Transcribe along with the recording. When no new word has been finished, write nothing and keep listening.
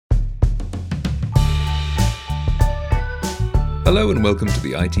Hello and welcome to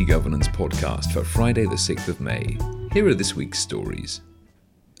the IT Governance Podcast for Friday the 6th of May. Here are this week's stories.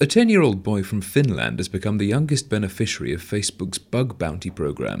 A 10-year-old boy from Finland has become the youngest beneficiary of Facebook's bug bounty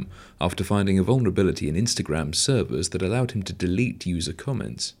program after finding a vulnerability in Instagram's servers that allowed him to delete user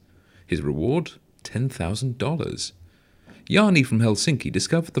comments. His reward? $10,000. Jani from Helsinki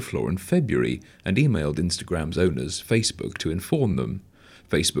discovered the flaw in February and emailed Instagram's owners, Facebook, to inform them.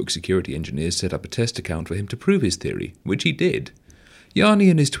 Facebook security engineers set up a test account for him to prove his theory, which he did. Jani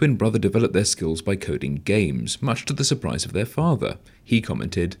and his twin brother developed their skills by coding games, much to the surprise of their father. He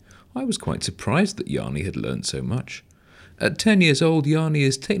commented, "I was quite surprised that Jani had learned so much." At 10 years old, Jani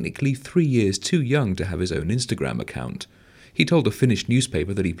is technically 3 years too young to have his own Instagram account. He told a Finnish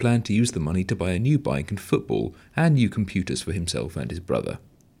newspaper that he planned to use the money to buy a new bike and football, and new computers for himself and his brother.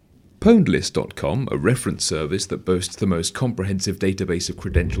 Pwnlist.com, a reference service that boasts the most comprehensive database of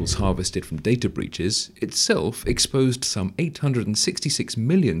credentials harvested from data breaches, itself exposed some 866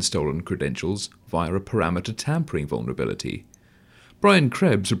 million stolen credentials via a parameter tampering vulnerability. Brian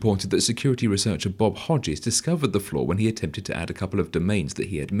Krebs reported that security researcher Bob Hodges discovered the flaw when he attempted to add a couple of domains that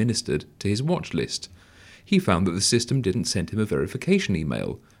he administered to his watch list. He found that the system didn't send him a verification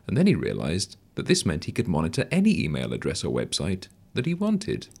email, and then he realized that this meant he could monitor any email address or website that he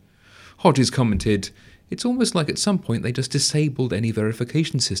wanted. Hodges commented, "It's almost like at some point they just disabled any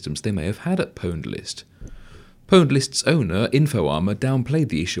verification systems they may have had at Pwnlist." Pwnlist's owner, InfoArmor, downplayed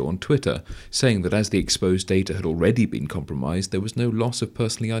the issue on Twitter, saying that as the exposed data had already been compromised, there was no loss of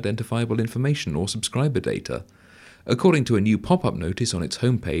personally identifiable information or subscriber data. According to a new pop-up notice on its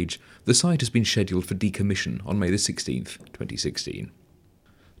homepage, the site has been scheduled for decommission on May 16, 2016.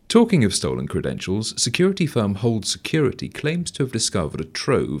 Talking of stolen credentials, security firm Hold Security claims to have discovered a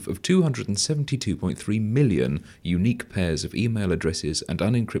trove of 272.3 million unique pairs of email addresses and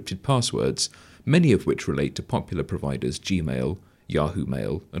unencrypted passwords, many of which relate to popular providers Gmail, Yahoo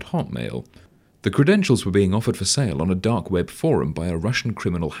Mail, and Hotmail. The credentials were being offered for sale on a dark web forum by a Russian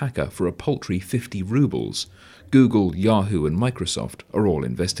criminal hacker for a paltry 50 rubles. Google, Yahoo, and Microsoft are all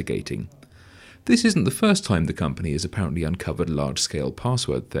investigating. This isn't the first time the company has apparently uncovered large-scale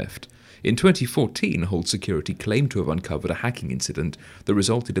password theft. In 2014, Hold Security claimed to have uncovered a hacking incident that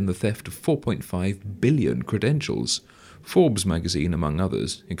resulted in the theft of 4.5 billion credentials. Forbes magazine, among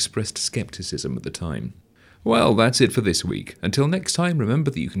others, expressed skepticism at the time. Well, that's it for this week. Until next time, remember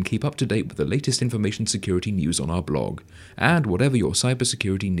that you can keep up to date with the latest information security news on our blog. And whatever your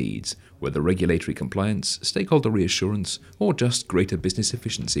cybersecurity needs, whether regulatory compliance, stakeholder reassurance, or just greater business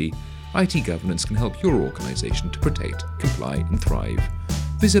efficiency, IT Governance can help your organization to protect, comply, and thrive.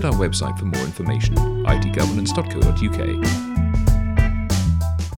 Visit our website for more information, itgovernance.co.uk.